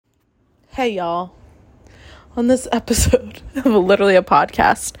Hey y'all, on this episode of literally a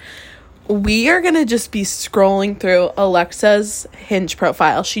podcast, we are going to just be scrolling through Alexa's Hinge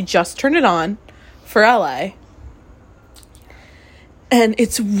profile. She just turned it on for LA. And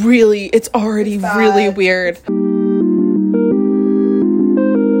it's already really weird.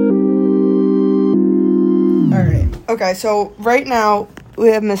 Alright. Okay, so right now we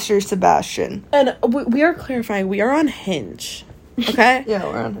have Mr. Sebastian. And we are clarifying, we are on Hinge. Okay? Yeah,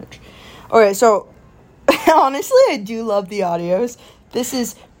 we're on Hinge. Okay, so honestly, I do love the audios. This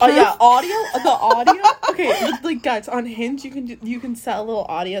is the audio. Okay, like guys, on Hinge you can set a little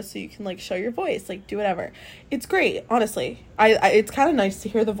audio so you can like show your voice, like do whatever. It's great, honestly. I it's kind of nice to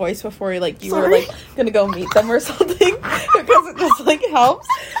hear the voice before you were like gonna go meet them or something because it just like helps.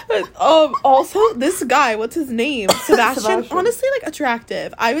 But, also this guy, what's his name? Sebastian. Honestly, like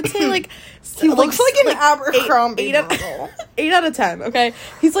attractive. I would say like he looks like an Abercrombie model. 8 out of 10. Okay,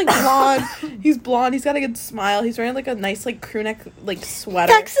 he's like blonde. He's blonde. He's got a good smile. He's wearing like a nice like crew neck like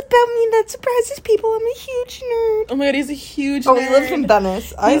sweater. Facts about me that surprises people. I'm a huge nerd. Oh my god, he's a huge nerd. Oh, he lives in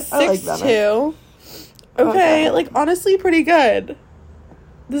Venice. I like Venice. Okay, like honestly pretty good.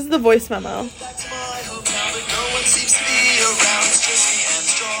 This is the voice memo.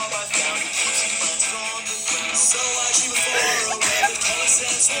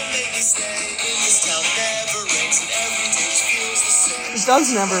 It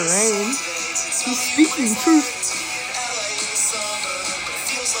does never rain. He's speaking truth.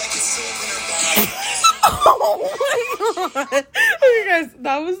 Oh my god. Okay guys,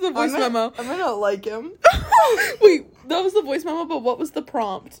 that was the voice memo. I'm gonna like him. Wait, that was the voice memo, but what was the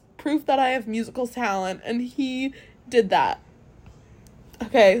prompt? Proof that I have musical talent, and he did that.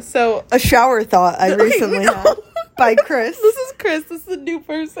 Okay, so a shower thought I recently had by Chris. This is Chris. This is a new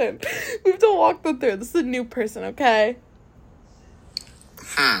person. We have to walk them through. This is a new person, okay?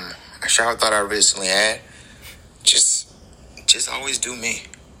 A shower thought I recently had. Just always do me.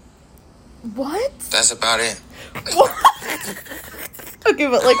 What? That's about it. What? Okay,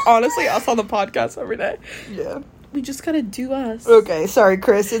 but like honestly, us on the podcast every day. Yeah. We just gotta do us. Okay, sorry,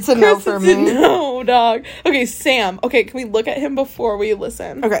 Chris. It's a no for me. No, dog. Okay, Sam. Okay, can we look at him before we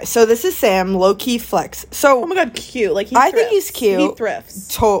listen? Okay, so this is Sam, low-key flex. So, oh my god, cute. Like I think he's cute. He thrifts.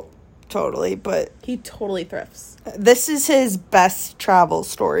 Totally, but he totally thrifts. This is his best travel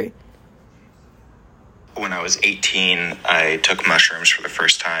story. When I was 18, I took mushrooms for the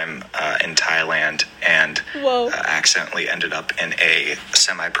first time in Thailand and accidentally ended up in a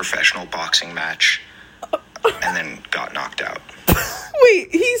semi-professional boxing match and then got knocked out. Wait,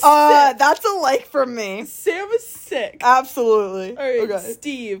 he's sick. That's a like from me. Sam is sick. Absolutely. All right, okay.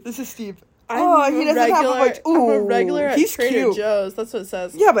 Steve. This is Steve. He doesn't have a bunch. Ooh, I'm a regular at he's Trader cute. Joe's. That's what it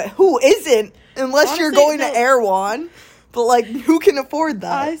says. Yeah, but who isn't? Unless you're going to Erewhon. But, like, who can afford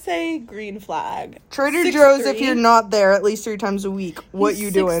that? I say green flag. Trader Joe's, if you're not there at least 3 times a week, what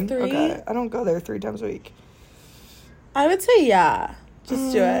you doing? 6'3"? Okay, I don't go there 3 times a week. I would say yeah.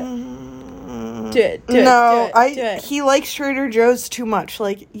 Just do it. Do it. He likes Trader Joe's too much.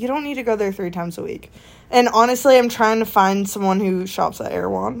 Like, you don't need to go there 3 times a week. And honestly, I'm trying to find someone who shops at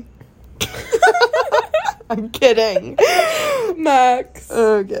Erewhon. I'm kidding. Max.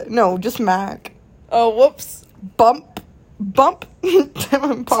 Okay. No, just Mac. Oh, whoops. Bump. Tim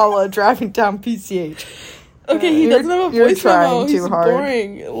and Paula driving down PCH. Okay, he doesn't have a voice trying memo. Too He's hard.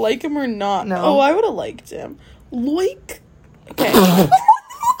 Boring. Like him or not. No. Oh, I would have liked him. Like. Okay.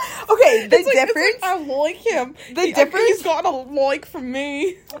 Okay, the difference. I like him. The difference. He's got a like from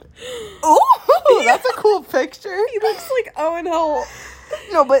me. Oh, that's a cool picture. He looks like Owen Holt.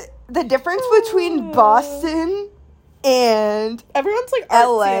 No, but the difference between Boston and everyone's like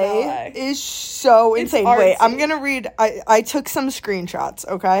LA is so insane. Artsy. Wait, I'm gonna read. I took some screenshots.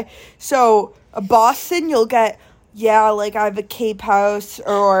 Okay, so Boston, you'll get like I have a Cape house,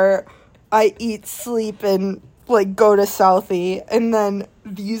 or I eat, sleep, and like go to Southie, and then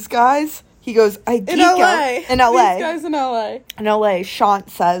these guys. He goes, I geek out in LA. These guys in LA. In LA, Shant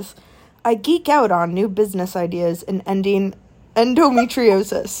says, I geek out on new business ideas and ending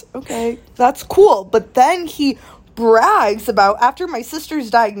endometriosis. Okay, that's cool. But then he brags about, after my sister's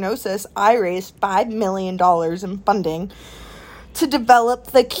diagnosis, I raised $5 million in funding to develop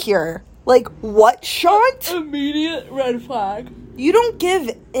the cure. Like, what, Shant? Immediate red flag. You don't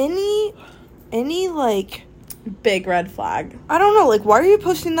give any like... Big red flag. I don't know, like, why are you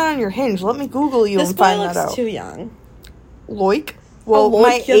posting that on your Hinge? Let me Google you and find that out. This boy looks too young. Loik? Well,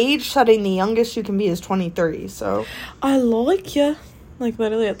 my age setting, the youngest you can be is 23, so... I like you. Like,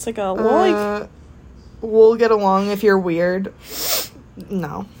 literally, it's like a like... We'll get along if you're weird.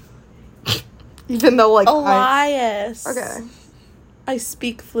 No. Even though, like, Elias. Okay. I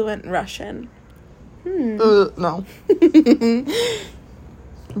speak fluent Russian. No.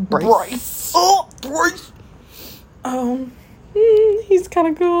 Bryce. Oh, Bryce. Oh. He's kind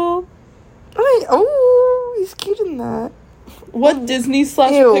of cool. He's cute in that. What Disney /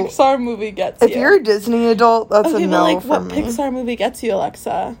 Pixar movie gets you? If you're a Disney adult, that's a no for what me. Pixar movie gets you,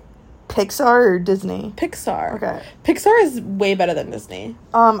 Alexa? Pixar or Disney? Pixar. Okay. Pixar is way better than Disney.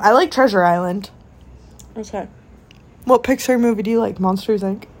 I like Treasure Island. Okay. What Pixar movie do you like? Monsters,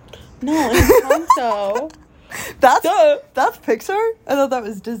 Inc.? No, Encanto. That's Pixar? I thought that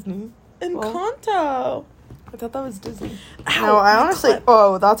was Disney. Encanto. I thought that was Disney. Ow, No, I honestly...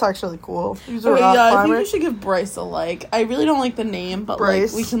 Oh, that's actually cool. He's a rock I climber. think you should give Bryce a like. I really don't like the name, but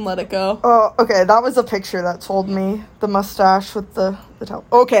Bryce. we can let it go. Oh, okay. That was a picture that told me. The mustache with the top.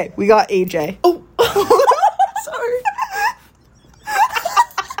 Okay, we got AJ. Oh. Sorry.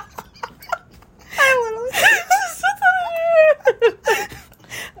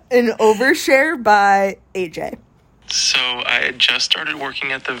 An overshare by AJ. So I had just started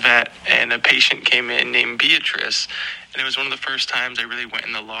working at the vet, and a patient came in named Beatrice, and it was one of the first times I really went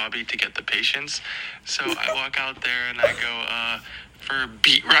in the lobby to get the patients. So I walk out there, and I go, for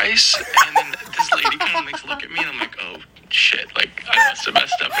beet rice, and then this lady kind of makes a look at me, and I'm like, oh, shit, like, I must have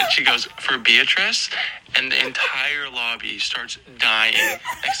messed up. And she goes, for Beatrice, and the entire lobby starts dying.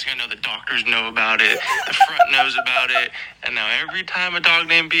 Next thing I know, the doctors know about it, the front knows about it, and now every time a dog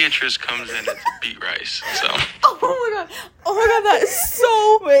named Beatrice comes in, it's beet rice, so... Oh my god, that is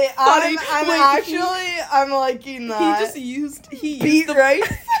so funny. I'm liking that. He used beet the rice.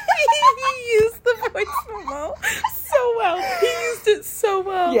 he used the voice memo so well. He used it so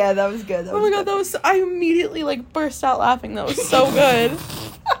well. Yeah, that was good. Oh my god, that was. I immediately burst out laughing. That was so good.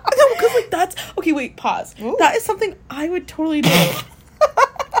 No, because that's okay. Wait, pause. Ooh. That is something I would totally do.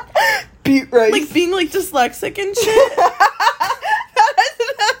 Beet rice. Like being dyslexic and shit.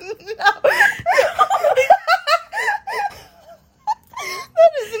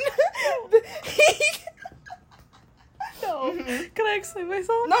 No. Can I explain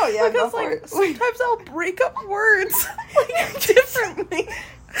myself? No, yeah, because go for it. sometimes I'll break up words differently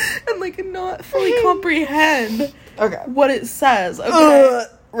and not fully comprehend what it says. Okay.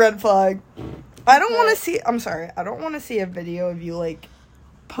 Red flag. I don't want to see. I'm sorry. I don't want to see a video of you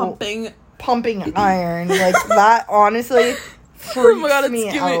pumping iron that. Honestly, freaks oh my god,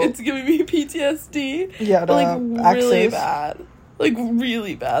 me out. It's giving me PTSD. Yeah, really bad.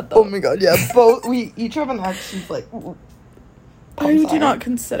 Really bad though. Oh my god, yeah. Both we each have an ex who's I do not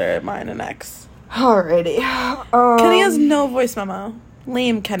consider mine an ex. Alrighty. Kenny has no voice memo.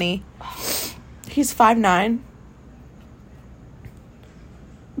 Lame Kenny. He's 5'9".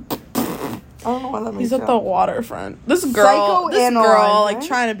 I don't know why that makes He's at the waterfront. This girl,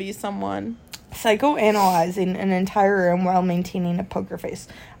 trying to be someone. Psychoanalyzing an entire room while maintaining a poker face.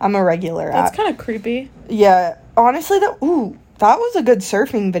 I'm a regular at. That's kind of creepy. Yeah. Honestly, that was a good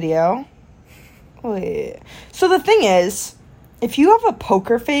surfing video. Wait. So the thing is, if you have a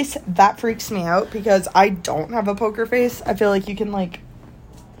poker face, that freaks me out because I don't have a poker face. I feel like you can read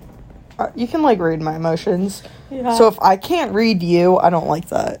my emotions. Yeah. So if I can't read you, I don't like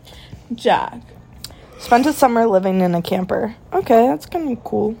that. Jack. Spent a summer living in a camper. Okay, that's kind of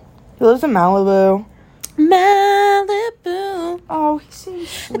cool. He lives in Malibu. Oh, he seems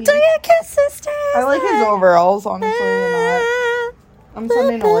sweet. Do you kiss sisters? I like his overalls, honestly. I'm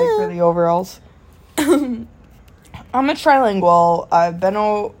sending a like for the overalls. I'm a trilingual. I've been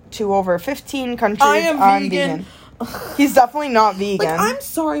to over 15 countries. I'm vegan. He's definitely not vegan. I'm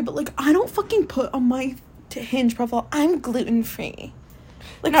sorry, but I don't fucking put on my Hinge profile, I'm gluten-free.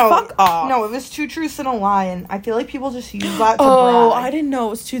 No, fuck off. No, it was 2 truths and a lie, and I feel like people just use that to brag. I didn't know it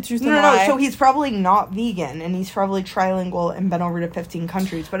was 2 truths and a lie. No, so he's probably not vegan, and he's probably trilingual and been over to 15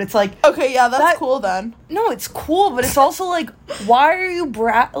 countries, but it's okay, yeah, that's cool then. No, it's cool, but it's also why are you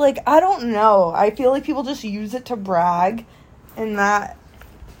I don't know. I feel like people just use it to brag, and that,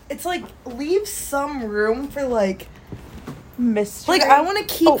 it's leave some room for mystery. I want to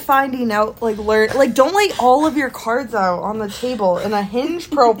keep finding out, learn, don't lay all of your cards out on the table in a Hinge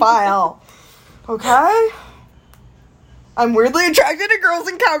profile, okay? I'm weirdly attracted to girls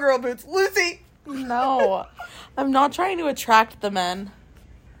in cowgirl boots. Lucy! No, I'm not trying to attract the men.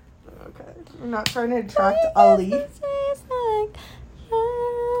 Okay, I'm not trying to attract Ali.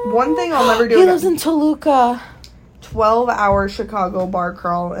 One thing I'll never do He lives in Toluca. 12-hour Chicago bar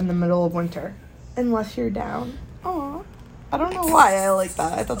crawl in the middle of winter. Unless you're down. Aw. I don't know why I like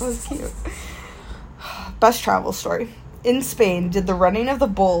that. I thought that was cute. Best travel story. In Spain, did the running of the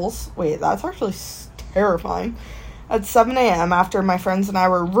bulls... Wait, that's actually terrifying. At 7 a.m. after my friends and I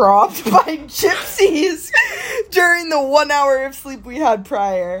were robbed by gypsies. during the 1 hour of sleep we had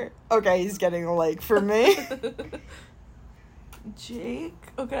prior. Okay, he's getting a like for me. Jake?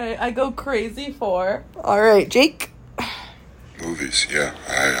 Okay, I go crazy for. All right, Jake. Movies, yeah.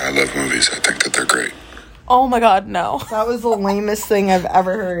 I love movies. I think that they're great. Oh my god, no. That was the lamest thing I've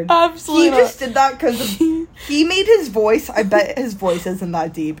ever heard. Absolutely He just did that because he made his voice. I bet his voice isn't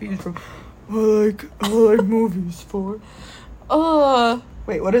that deep. He's from, I like movies for.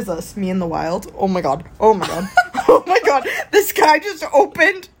 Wait, what is this? Me in the Wild? Oh my god. Oh my god. Oh my god. This guy just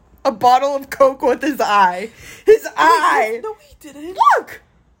opened a bottle of Coke with his eye. His eye. No, he didn't. Look.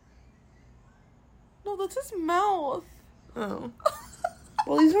 No, that's his mouth. Oh.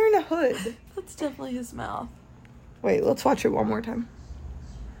 Well, he's wearing a hood. That's definitely his mouth. Wait, let's watch it one more time.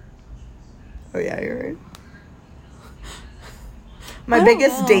 Oh yeah, you're right. My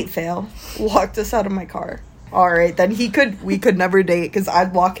biggest date fail. Locked us out of my car. Alright, then we could never date because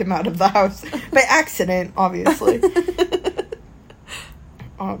I'd lock him out of the house. By accident, obviously.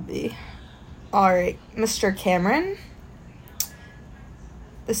 Obvi. Alright, Mr. Cameron.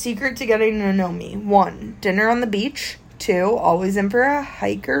 The secret to getting to know me. 1, dinner on the beach. 2, always in for a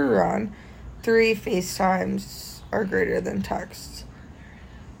hike or run. 3, FaceTimes are greater than texts.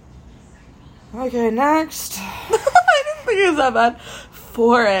 Okay, next. I didn't think it was that bad.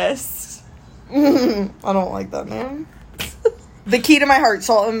 Forest. I don't like that name. The key to my heart,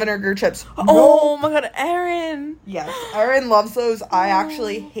 salt and vinegar chips. Oh my god, Aaron. Yes, Aaron loves those. I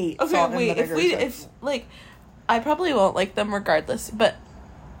actually hate salt and vinegar chips. I probably won't like them regardless, but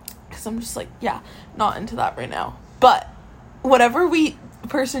because I'm just like, yeah, not into that right now. But whatever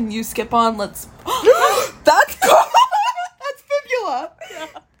person you skip on, let's. That's fibula. Yeah.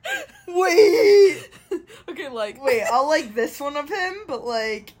 Wait. Okay, like. Wait, I'll like this one of him, but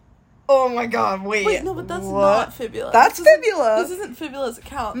like. Oh my god, wait. Wait, no, but that's what? not fibula. That's fibula. This isn't fibula's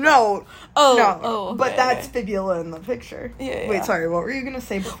account. No. Oh. No. Oh, okay, but that's fibula in the picture. Yeah. Wait, sorry, what were you gonna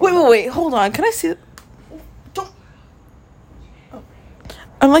say before? Wait, hold on. Can I see it? Don't.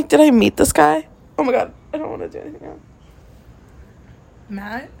 I'm like, did I meet this guy? Oh my god, I don't want to do anything else.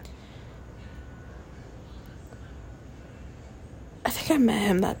 Matt? I think I met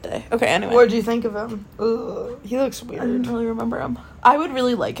him that day. Okay, anyway. What did you think of him? Ugh, he looks I weird. didn't really remember him. I would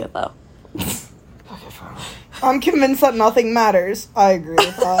really like it, though. Okay, fine. I'm convinced that nothing matters. I agree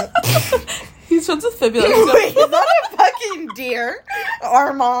with that. He's friends with Fibula. Wait, is that a fucking deer?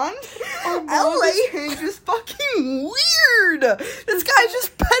 Armand? LA Hinge is fucking weird. This guy's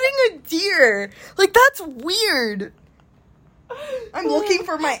just petting a deer. Like, that's weird. I'm looking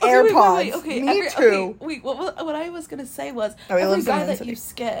for my AirPods. Wait, okay, Me too. Okay, wait, what I was gonna say was, Oh, he every lives in guy Main that City. you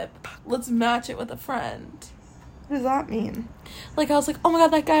skip, let's match it with a friend. What does that mean? Like, I was like, oh my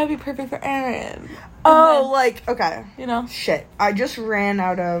god, that guy would be perfect for Aaron. Oh, like, okay. You know? Shit. I just ran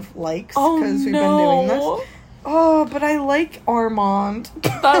out of likes Oh, because we've been doing this. Oh, but I like Armand.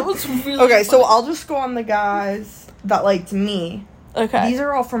 That was really Okay, so funny. I'll just go on the guys that liked me. Okay. These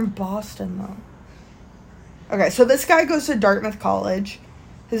are all from Boston, though. Okay, so this guy goes to Dartmouth College.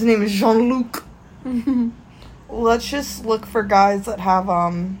 His name is Jean-Luc. Let's just look for guys that have,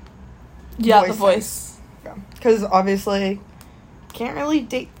 yeah, the voices. voice. Because, obviously, can't really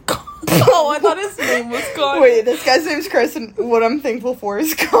date... Oh, I thought his name was Kanye. Wait, this guy's name's Chris, and what I'm thankful for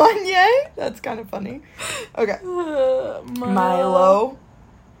is Kanye. That's kind of funny. Okay. Milo.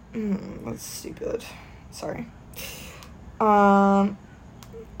 That's stupid. Sorry.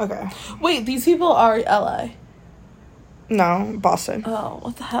 Okay. Wait, these people are LA. No, Boston. Oh,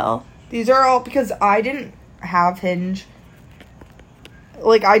 what the hell? These are all because I didn't have Hinge.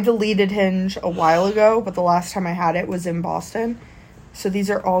 Like, I deleted Hinge a while ago, but the last time I had it was in Boston. So these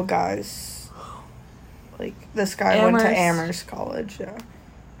are all guys. Like, this guy went to Amherst College, yeah.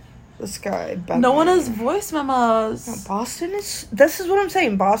 This guy, Ben. No one has voice memos. No, Boston is... This is what I'm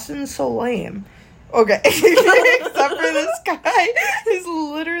saying. Boston is so lame. Okay. Except for this guy who's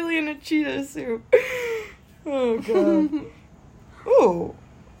literally in a cheetah suit. Oh, God. Ooh.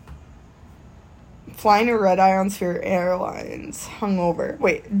 Flying a red-eye on Spirit Airlines hungover.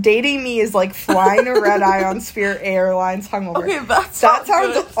 Wait, dating me is like flying a red-eye on Spirit Airlines hungover. Okay, that sounds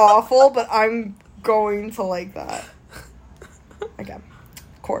good. awful, but I'm going to like that. Okay.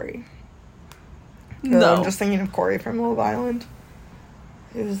 Corey. No. I'm just thinking of Corey from Love Island.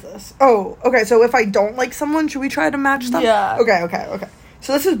 Who's this? Oh, okay, so if I don't like someone, should we try to match them? Yeah. Okay.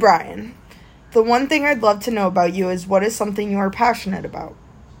 So this is Brian. The one thing I'd love to know about you is what is something you are passionate about?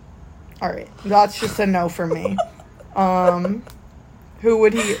 Alright, that's just a no for me. Who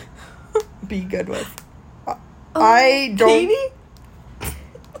would he be good with? I don't... Katie?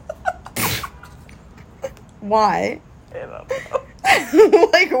 Why? I don't know.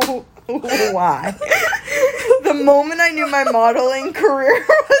 Like, why? The moment I knew my modeling career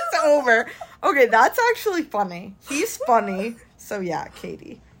was over. Okay, that's actually funny. He's funny. So yeah,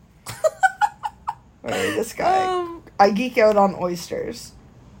 Katie. Alright, this guy. I geek out on oysters.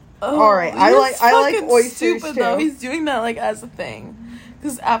 Alright, I like oysters stupid, too. Though. He's doing that like as a thing.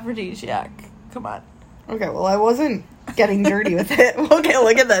 Because aphrodisiac. Come on. Okay, well, I wasn't getting dirty with it. Okay,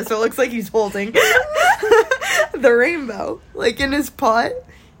 look at this. It looks like he's holding the rainbow, like in his pot.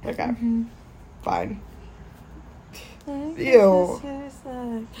 Okay, fine. Ew.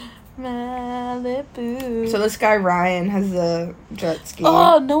 Malibu. So this guy Ryan has a jet ski.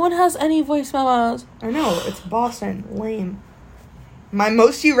 Oh, no one has any voice memos. I know, it's Boston. Lame. My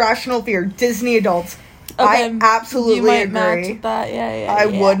most irrational fear, Disney adults. Okay, I absolutely you might agree. match with that. Yeah. I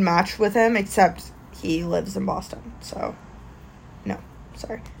would match with him, except he lives in Boston, so no,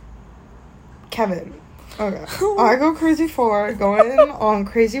 sorry. Kevin. Okay. I go crazy for going on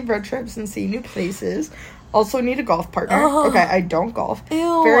crazy road trips and see new places. Also need a golf partner. Okay, I don't golf.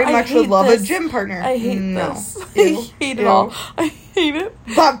 Ew, Very much would love this. a gym partner. I hate no. this. Ew. I hate it all. I hate it.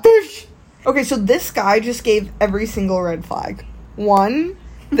 That fish! Okay, so this guy just gave every single red flag. 1,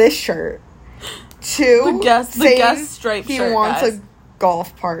 this shirt. 2, the guest striped he shirt, wants guys. a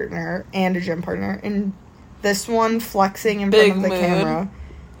golf partner and a gym partner. And this one flexing in Big front of the mood. camera.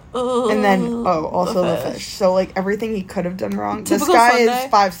 Ugh, And then, also the fish. So, like, everything he could have done wrong. This guy is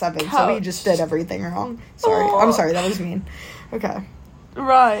 5'7", so he just did everything wrong. Sorry. I'm sorry, that was mean. Okay.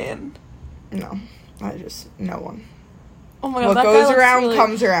 Ryan. No. No one. Oh my god, What that goes guy around looks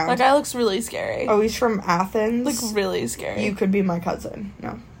comes around. That guy looks really scary. Oh, he's from Athens? Like, really scary. You could be my cousin.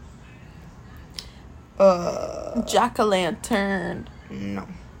 No. Jack-o'-lantern. No.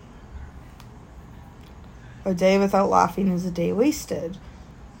 A day without laughing is a day wasted.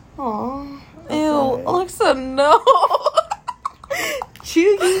 Aww. Ew, Okay. Alexa, no.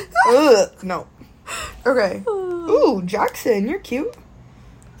 Chewy. Ugh. No. Okay. Ooh, Jackson, you're cute.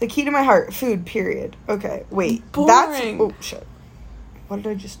 The key to my heart, food, period. Okay, wait. Boring. Oh, shit. What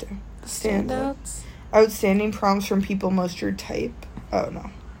did I just do? Standouts. Outstanding prompts from people most your type. Oh,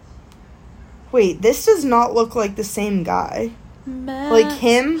 no. Wait, this does not look like the same guy. Like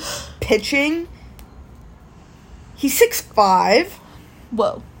him pitching. He's 6'5".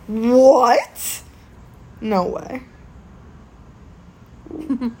 Whoa. What? No way.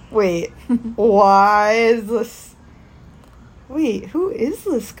 Wait, why is this? Wait, who is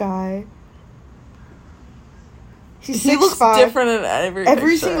this guy? He looks 6'5". different in every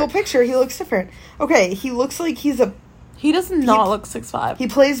picture. Single picture, he looks different. Okay, he looks like He does not look 6'5". He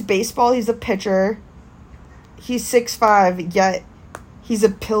plays baseball. He's a pitcher. He's 6'5", yet he's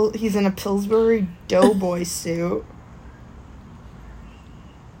in a Pillsbury Doughboy suit.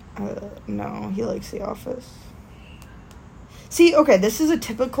 No, he likes The Office. See, okay, this is a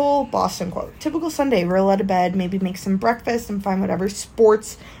typical Boston quote. Typical Sunday, roll out of bed, maybe make some breakfast, and find whatever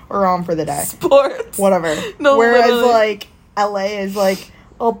sports are on for the day. Sports. Whatever. No, Whereas, literally. like, LA is like,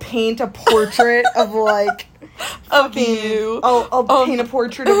 I'll paint a portrait of, like... Of you. I'll paint a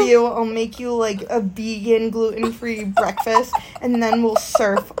portrait of you. I'll make you, like, a vegan, gluten-free breakfast, and then we'll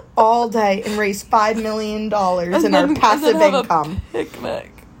surf all day and raise $5 million in our passive income.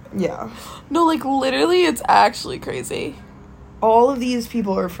 Picnic. Yeah. No, like, literally, it's actually crazy. All of these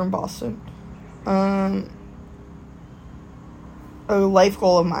people are from Boston. A life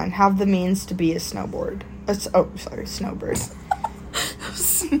goal of mine. Have the means to be a snowbird. Snowbird.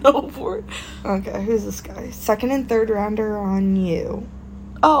 Snowboard. Okay, who's this guy? Second and third rounder on you.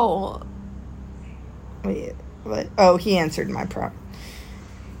 Oh. Wait, what? Oh, he answered my prompt.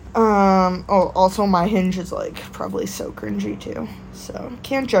 Also my hinge is, like, probably so cringy, too. So,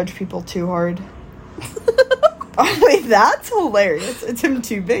 can't judge people too hard. Oh, wait, that's hilarious. It's him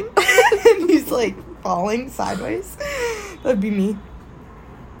tubing, and he's, like, falling sideways. That'd be me.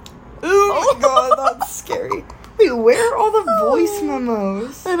 Oh, my God, that's scary. Wait, where are all the voice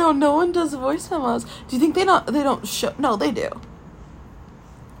memos? I know, no one does voice memos. Do you think they don't show? No, they do.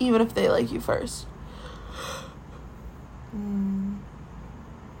 Even if they like you first.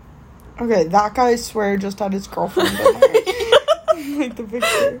 Okay, that guy, I swear, just had his girlfriend in there. Like the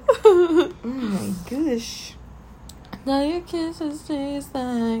picture. Oh my gosh. Now your kisses taste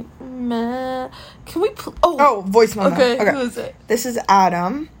like mad. Can we voice memo. Okay, who is it? This is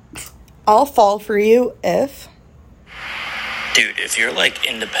Adam. I'll fall for you if... Dude, if you're, like,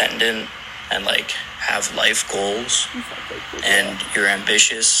 independent and, like, have life goals and you're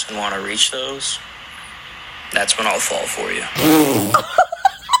ambitious and want to reach those, that's when I'll fall for you.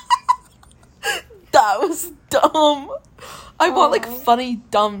 That was dumb. I want, like, funny,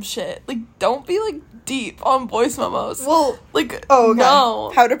 dumb shit. Like, don't be, like, deep on voice memos. Well, like, okay.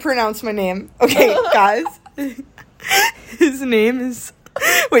 no. How to pronounce my name. Okay, guys, His name is...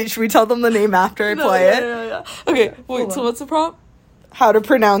 Wait, should we tell them the name after I play it? Yeah. Okay, wait, so what's the prompt? How to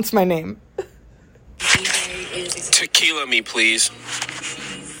pronounce my name. Tequila me, please.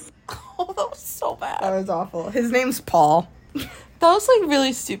 Oh, that was so bad. That was awful. His name's Paul. That was, like,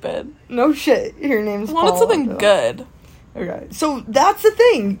 really stupid. No shit, your name's I Paul. wanted something good. Okay, so that's the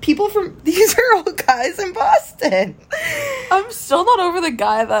thing. People from... These are all guys in Boston. I'm still not over the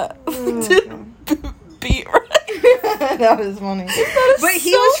guy that did beat right. That was funny. But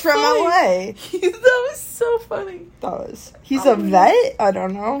he so was from funny. LA. That was so funny. He's a vet? I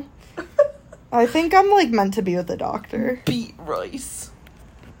don't know. I think I'm, like, meant to be with a doctor. Beat Royce.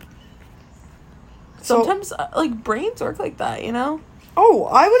 So- Sometimes, like, brains work like that, you know? Oh,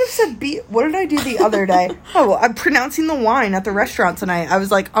 I would have said beat... What did I do the other day? Oh, I'm pronouncing the wine at the restaurant tonight. I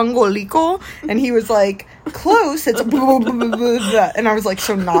was like, angolico, and he was like, close. It's... And I was like,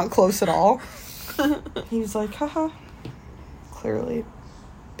 so not close at all. He was like, haha. Clearly.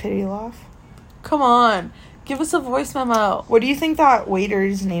 Pity laugh. Come on. Give us a voice memo. What do you think that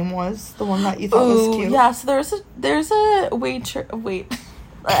waiter's name was? The one that you thought was cute? Yeah, so there's a waiter... Wait.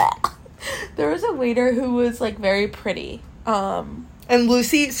 There was a waiter who was, like, very pretty. And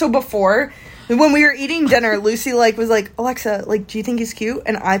Lucy, so before, when we were eating dinner, Lucy, like, was like, Alexa, like, do you think he's cute?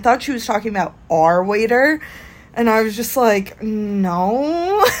 And I thought she was talking about our waiter. And I was just like,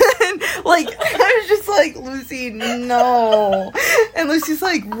 no. And, like, I was just like, Lucy, no. And Lucy's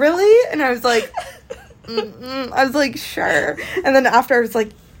like, really? And I was like, I was like, sure. And then after I was like,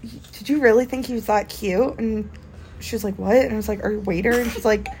 did you really think he was that cute? And she was like, what? And I was like, our waiter? And she's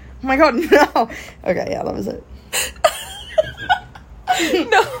like, oh my god, no. Okay, yeah, that was it.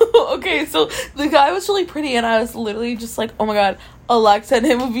 No, okay, so the guy was really pretty, and I was literally just like, oh my god, Alexa and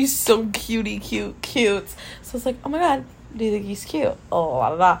him would be so cute. So I was like, oh my god, do you think he's cute? Oh, la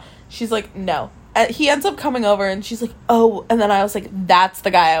la la. She's like, no. And he ends up coming over, and she's like, oh, and then I was like, that's the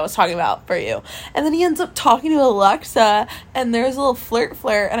guy I was talking about for you. And then he ends up talking to Alexa, and there's a little flirt,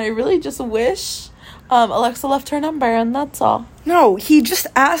 and I really just wish Alexa left her number, and that's all. No, he just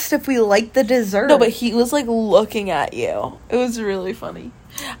asked if we liked the dessert. No, but he was, like, looking at you. It was really funny.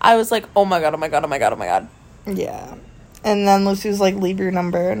 I was like, oh my god. Yeah. And then Lucy was like, leave your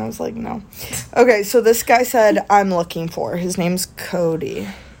number. And I was like, no. Okay, so this guy said, I'm looking for. His name's Cody.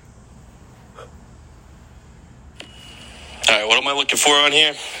 Alright, what am I looking for on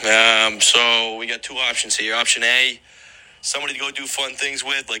here? So we got two options here. Option A, somebody to go do fun things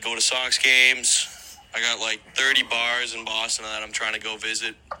with, like go to Sox games. I got like 30 bars in Boston that I'm trying to go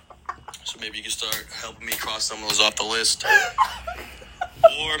visit. So maybe you can start helping me cross some of those off the list.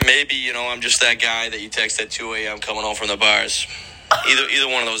 Or maybe, you know, I'm just that guy that you text at 2 a.m. coming home from the bars. Either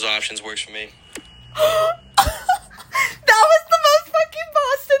one of those options works for me. That was the most fucking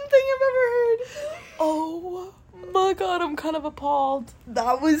Boston thing I've ever heard. Oh my god, I'm kind of appalled.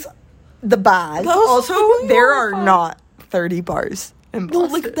 That was the bad. That was Also, really there are horrifying. not 30 bars in No,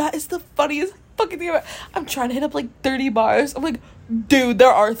 Boston. like, that is the funniest fucking thing ever. I'm trying to hit up, like, 30 bars. I'm like, dude,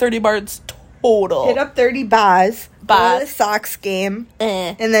 there are 30 bars total. Hit up 30 bars. Go to the Bars. Sox game.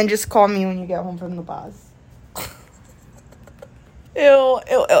 And then just call me when you get home from the bars. Ew.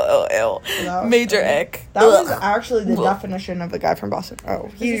 was Major funny. ick. That was Ugh. actually the Ugh. definition of a guy from Boston. Oh,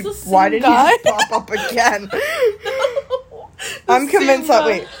 Is this the why same did guy? he just pop up again? The I'm convinced same that, guy.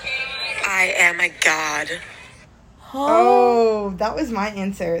 wait. I am a god. Huh? Oh, that was my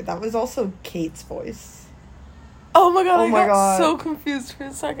answer. That was also Kate's voice. Oh my god, Oh I my got God. so confused for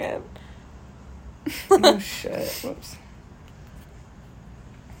a second. Oh, shit. Whoops.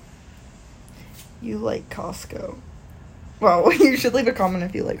 You like Costco. Well, you should leave a comment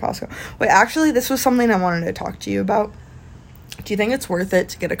if you like Costco. Wait, actually, this was something I wanted to talk to you about. Do you think it's worth it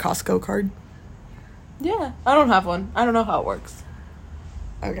to get a Costco card? Yeah, I don't have one. I don't know how it works.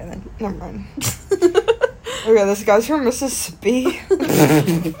 Okay, then. Never mind. Okay, this guy's from Mississippi.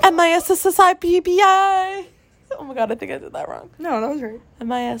 MISSIPPI. Oh my god, I think I did that wrong. No, that was right.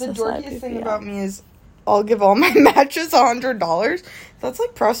 MISSIPPI. The dorkiest thing about me is I'll give all my matches $100. That's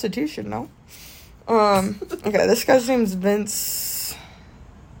like prostitution, no? Okay, this guy's name's Vince.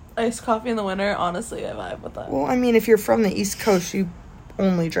 Iced coffee in the winter, honestly, I vibe with that. Well, I mean, if you're from the East Coast, you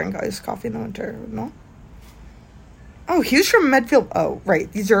only drink iced coffee in the winter, no? Oh, he was from Medfield. Oh,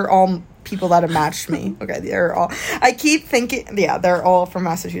 right. These are all people that have matched me. Okay, they're all... I keep thinking... Yeah, they're all from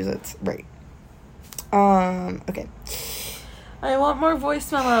Massachusetts. Right. Okay. I want more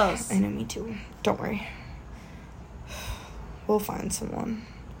voice memos. I know, me too. Don't worry. We'll find someone.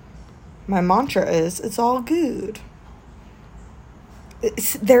 My mantra is, it's all good.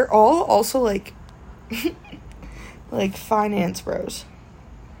 They're all also, like... like, finance bros.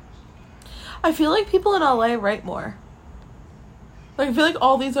 I feel like people in LA write more. Like, I feel like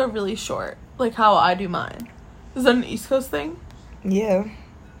all these are really short. Like how I do mine. Is that an East Coast thing? Yeah.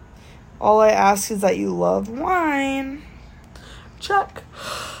 All I ask is that you love wine. Check.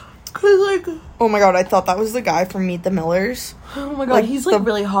 'Cause, like... Oh my god, I thought that was the guy from Meet the Millers. Oh my god, he's, like,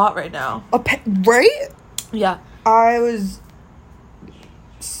 really hot right now. Right? Yeah. I was...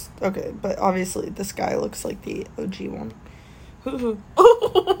 Okay, but obviously this guy looks like the OG one. Literally,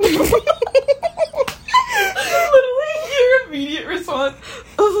 your immediate response.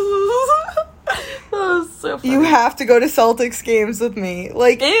 That was so funny. You have to go to Celtics games with me.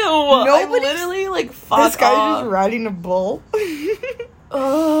 Like, ew. Nobody literally, like, fuck this guy's off. just riding a bull.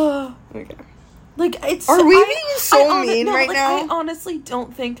 Okay. Like, it's... Are we being so mean right now? I honestly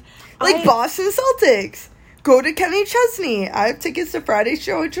don't think... Like, Boston Celtics. Go to Kenny Chesney. I have tickets to Friday's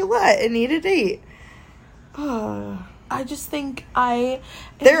show at Gillette and eat a date. I just think where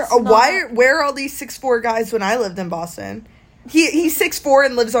are all these 6'4" guys when I lived in Boston? He's 6'4"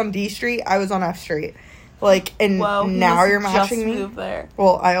 and lives on D Street. I was on F Street. Like, and now you're matching me. There.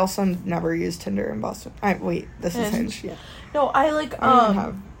 Well, I also never used Tinder in Boston. This is Hinge. Yeah. No, I like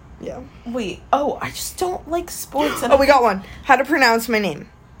yeah. Wait. Oh, I just don't like sports. And we got one. How to pronounce my name?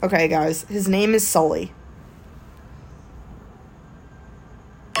 Okay, guys. His name is Sully.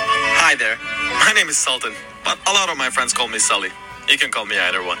 Hi there. My name is Sultan, but a lot of my friends call me Sully. You can call me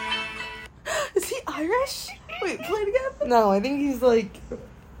either one. Is he Irish? Wait, play it again. No, I think he's like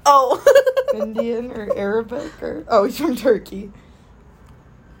Indian or Arabic or he's from Turkey.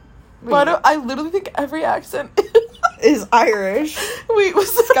 Why do I literally think every accent is Irish? Wait,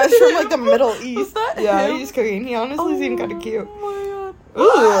 was this guy's from like the Middle East? Was that him? He's Korean. He honestly seemed kind of cute. Oh my god.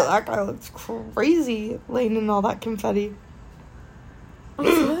 Ooh, that guy looks crazy laying in all that confetti.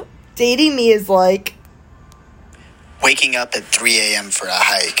 Dating me is like waking up at 3 a.m. for a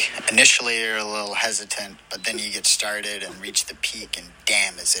hike. Initially, you're a little hesitant, but then you get started and reach the peak, and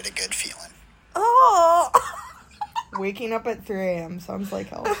damn, is it a good feeling. Oh! Waking up at 3 a.m. sounds like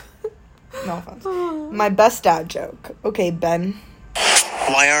hell. No offense. My best dad joke. Okay, Ben.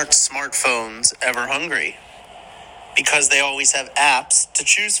 Why aren't smartphones ever hungry? Because they always have apps to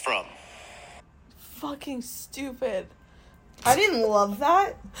choose from. Fucking stupid. I didn't love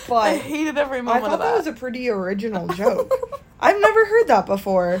that, but I hated every moment of that. I thought that was a pretty original joke. I've never heard that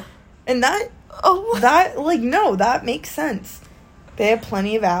before. And that makes sense. They have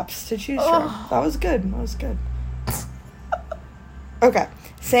plenty of apps to choose from. That was good. Okay.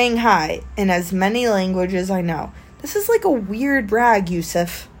 Saying hi in as many languages I know. This is like a weird brag,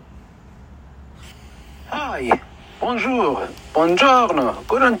 Yusuf. Hi. Bonjour. Buongiorno.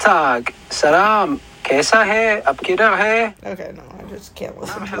 Guten Tag. Salam. Kaisa hai? Ab kidhar hai? Okay, no, I just can't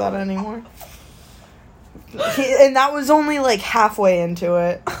listen to that anymore. And that was only like halfway into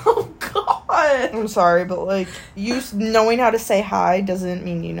it. Oh god. I'm sorry, but like you knowing how to say hi doesn't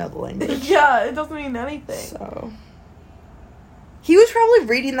mean you know the language. Yeah, it doesn't mean anything. So he was probably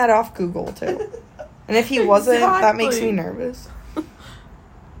reading that off Google too. And if he wasn't, that makes me nervous.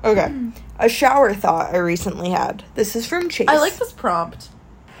 Okay. A shower thought I recently had. This is from Chase. I like this prompt.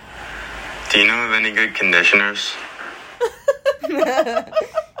 Do you know of any good conditioners? That's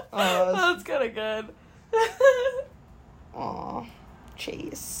kind of good. Aw,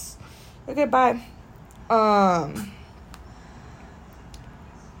 Chase. Okay, bye.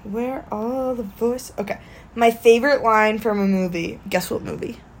 Where are the voice? Okay, my favorite line from a movie. Guess what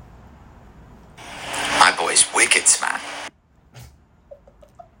movie? My boy's wicked smart.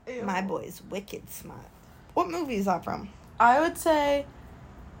 Ew. My boy's wicked smart. What movie is that from? I would say...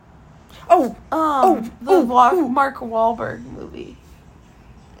 Mark Wahlberg movie.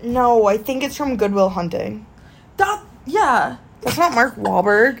 No, I think it's from Good Will Hunting. Yeah. That's not Mark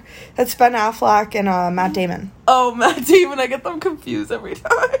Wahlberg. That's Ben Affleck and Matt Damon. Oh, Matt Damon. I get them confused every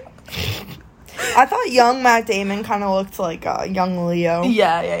time. I thought young Matt Damon kind of looked like young Leo.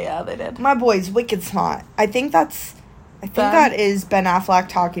 Yeah, they did. My boy's wicked smart. I think that is Ben Affleck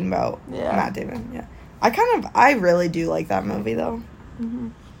talking about Matt Damon. Yeah. I really do like that movie though. Mm-hmm.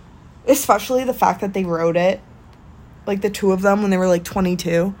 Especially the fact that they wrote it, like the two of them when they were like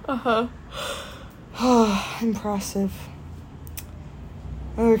 22. Impressive.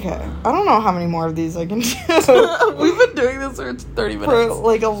 Okay, I don't know how many more of these I can do. We've been doing this for 30 minutes. For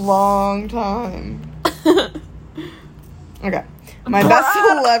like a long time. Okay, my best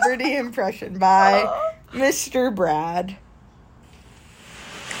celebrity impression by Mr. Brad.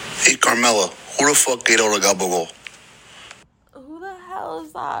 Hey, Carmela, who the fuck ate all the gabagool? Who the hell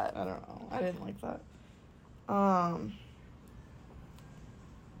is that? I don't know. I didn't like that.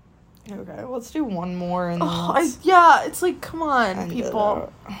 Okay, let's do one more and then it's like, come on,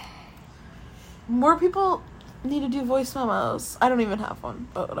 people. More people need to do voice memos. I don't even have one,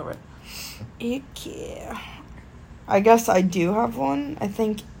 but whatever. Okay. I guess I do have one, I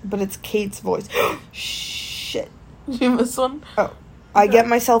think, but it's Kate's voice. Shit. Did you miss one? Oh. I get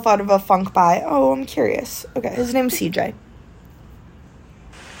myself out of a funk by, I'm curious. Okay, his name's CJ.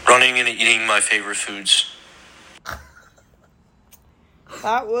 Running and eating my favorite foods.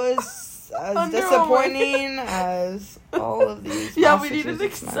 That was as disappointing as all of these. Yeah, we need an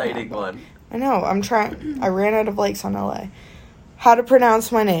exciting one. I know, I'm trying. I ran out of likes on LA. How to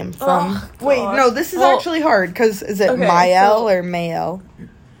pronounce my name from... wait, no, this is actually hard, because is it Mael or Mael?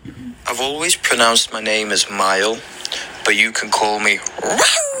 I've always pronounced my name as Mile, but you can call me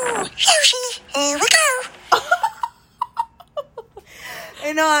Yoshi. Here we go.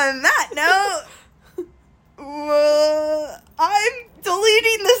 And on that note, I'm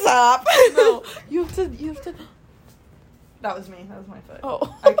deleting this app. No, you have to. That was me. That was my foot.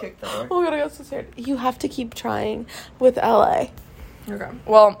 Oh, I kicked the door. Oh my god, I got so scared. You have to keep trying with LA. Okay.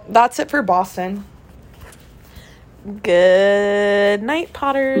 Well, that's it for Boston. Good night,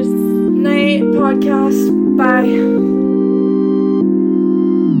 Potters. Night podcast. Bye.